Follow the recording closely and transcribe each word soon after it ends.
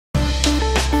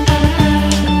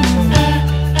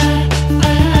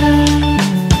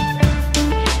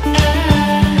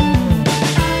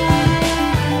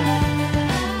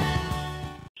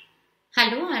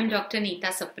Dr.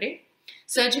 Neeta Sapre.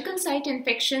 Surgical site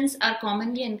infections are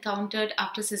commonly encountered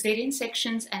after cesarean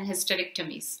sections and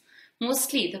hysterectomies.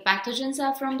 Mostly, the pathogens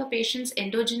are from the patient's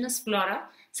endogenous flora,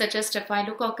 such as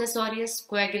Staphylococcus aureus,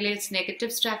 coagulase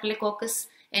negative Staphylococcus,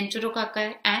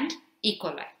 Enterococci, and E.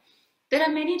 coli. There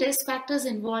are many risk factors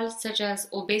involved, such as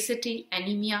obesity,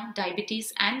 anemia,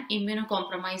 diabetes, and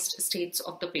immunocompromised states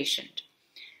of the patient.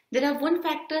 There are wound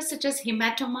factors such as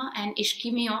hematoma and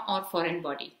ischemia or foreign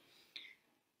body.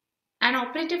 And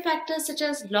operative factors such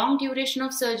as long duration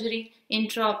of surgery,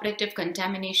 intraoperative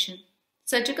contamination.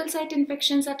 Surgical site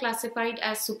infections are classified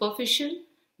as superficial,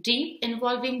 deep,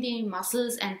 involving the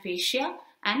muscles and fascia,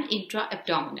 and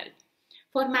intra-abdominal.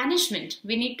 For management,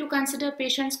 we need to consider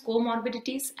patients'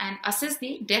 comorbidities and assess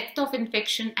the depth of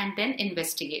infection and then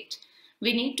investigate.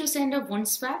 We need to send a wound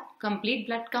swab, complete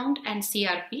blood count and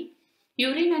CRP,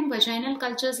 urine and vaginal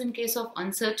cultures in case of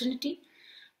uncertainty,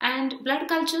 and blood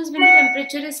cultures when the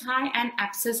temperature is high and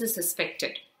abscess is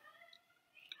suspected.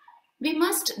 We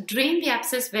must drain the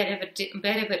abscess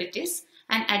wherever it is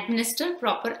and administer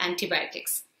proper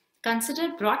antibiotics.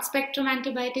 Consider broad-spectrum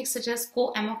antibiotics such as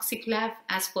co-amoxiclav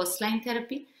as first-line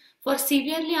therapy. For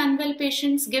severely unwell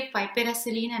patients, give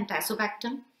piperacillin and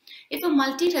tazobactam. If a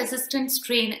multi-resistant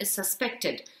strain is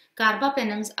suspected,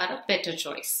 carbapenems are a better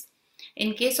choice.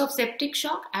 In case of septic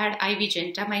shock, add IV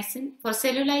gentamicin. For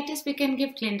cellulitis, we can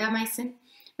give clindamycin.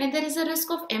 When there is a risk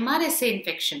of MRSA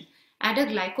infection, add a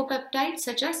glycopeptide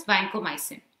such as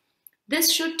vancomycin.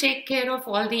 This should take care of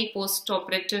all the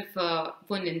post-operative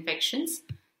wound infections.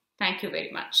 Thank you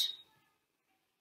very much.